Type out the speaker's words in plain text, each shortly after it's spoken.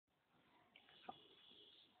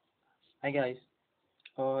Hi guys,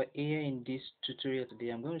 here in this tutorial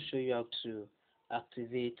today I'm going to show you how to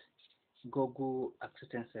activate Google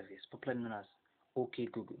Assistant Service, popularly known as OK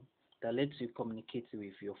Google, that lets you communicate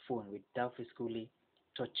with your phone without physically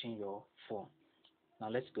touching your phone.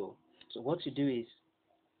 Now let's go. So what you do is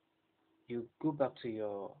you go back to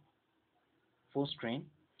your phone screen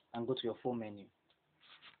and go to your phone menu.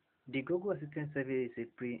 The Google Assistant Service is a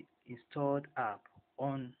pre-installed app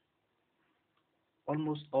on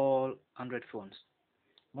almost all Android phones,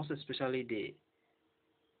 most especially the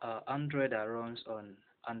Android that runs on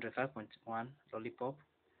Android 5.1 Lollipop,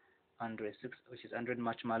 Android 6, which is Android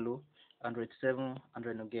Marshmallow, Android 7,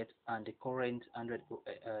 Android Nougat, and the current Android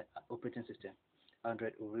operating system,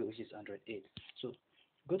 Android Oreo, which is Android 8. So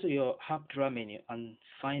go to your app drawer menu and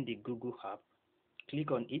find the Google app.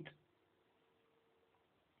 Click on it.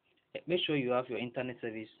 Make sure you have your internet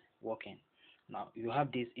service working. Now you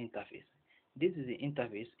have this interface. This is the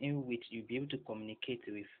interface in which you'll be able to communicate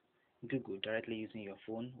with Google directly using your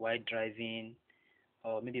phone while driving,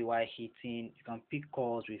 or maybe while heating. You can pick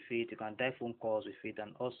calls with it, you can dial phone calls with it,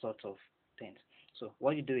 and all sorts of things. So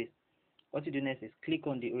what you do next is click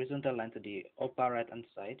on the horizontal line to the upper right hand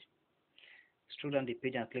side, scroll down the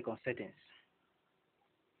page and click on settings.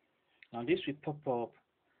 Now this will pop up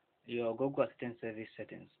your Google Assistant service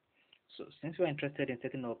settings. So since you are interested in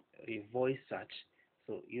setting up a voice search,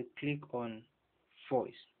 so you click on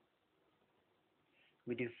voice.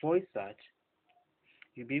 With the voice search,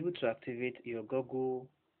 you'll be able to activate your Google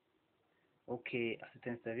OK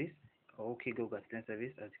Assistant Service or OK Google Assistant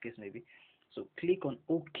Service, as the case may be. So click on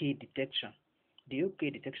OK Detection. The OK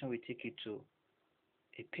Detection will take you to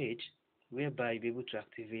a page whereby you'll be able to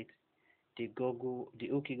activate the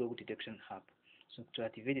OK Google Detection app. So to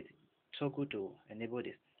activate it, toggle to enable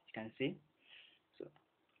this. You can see. So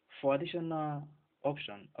for additional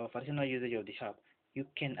option or for additional usage of the app, you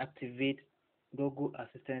can activate Google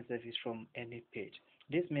Assistant Service from any page.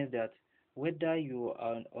 This means that whether you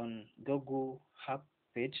are on Google app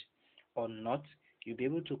page or not, you'll be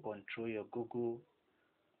able to control your Google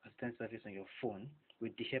Assistant Service on your phone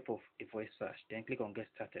with the help of a voice search. Then click on Get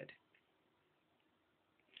Started.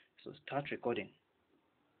 So start recording,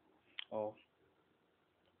 or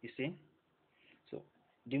you see. So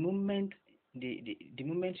the moment the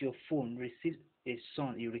moment your phone receives a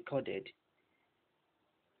sound you recorded,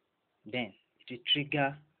 then it will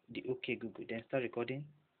trigger the OK Google. Then start recording.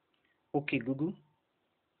 OK Google.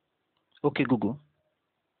 OK Google.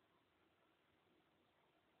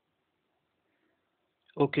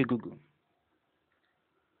 OK Google.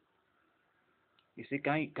 You see,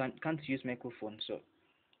 can't use microphone. So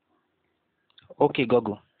OK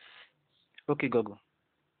Google. OK Google.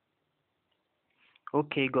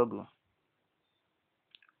 OK Google.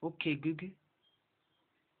 OK Google.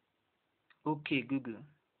 OK Google.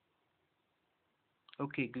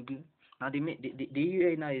 OK Google. Now the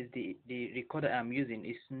URL now is the recorder I'm using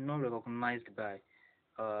is not recognized by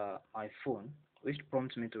my phone, which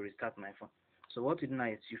prompts me to restart my phone. So what you do now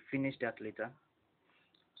is you finish that later.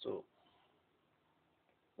 So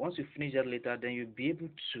once you finish that later, then you'll be able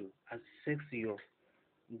to access your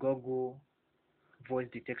Google voice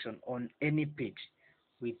detection on any page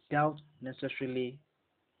without necessarily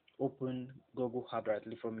open Google app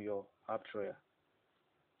directly from your app drawer.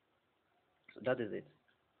 So that is it.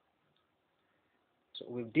 So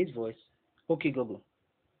with this voice, OK Google.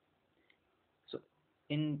 So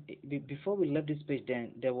before we left this page,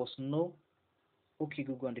 then there was no OK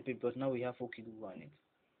Google on the page, but now we have OK Google on it.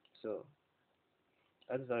 So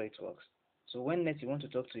that is how it works. So when next you want to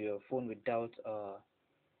talk to your phone without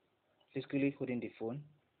physically holding the phone,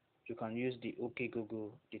 you can use the OK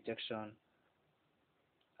Google detection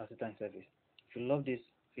assistant service. If you love this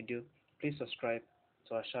video, please subscribe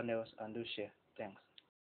to our channels and do share. Thanks.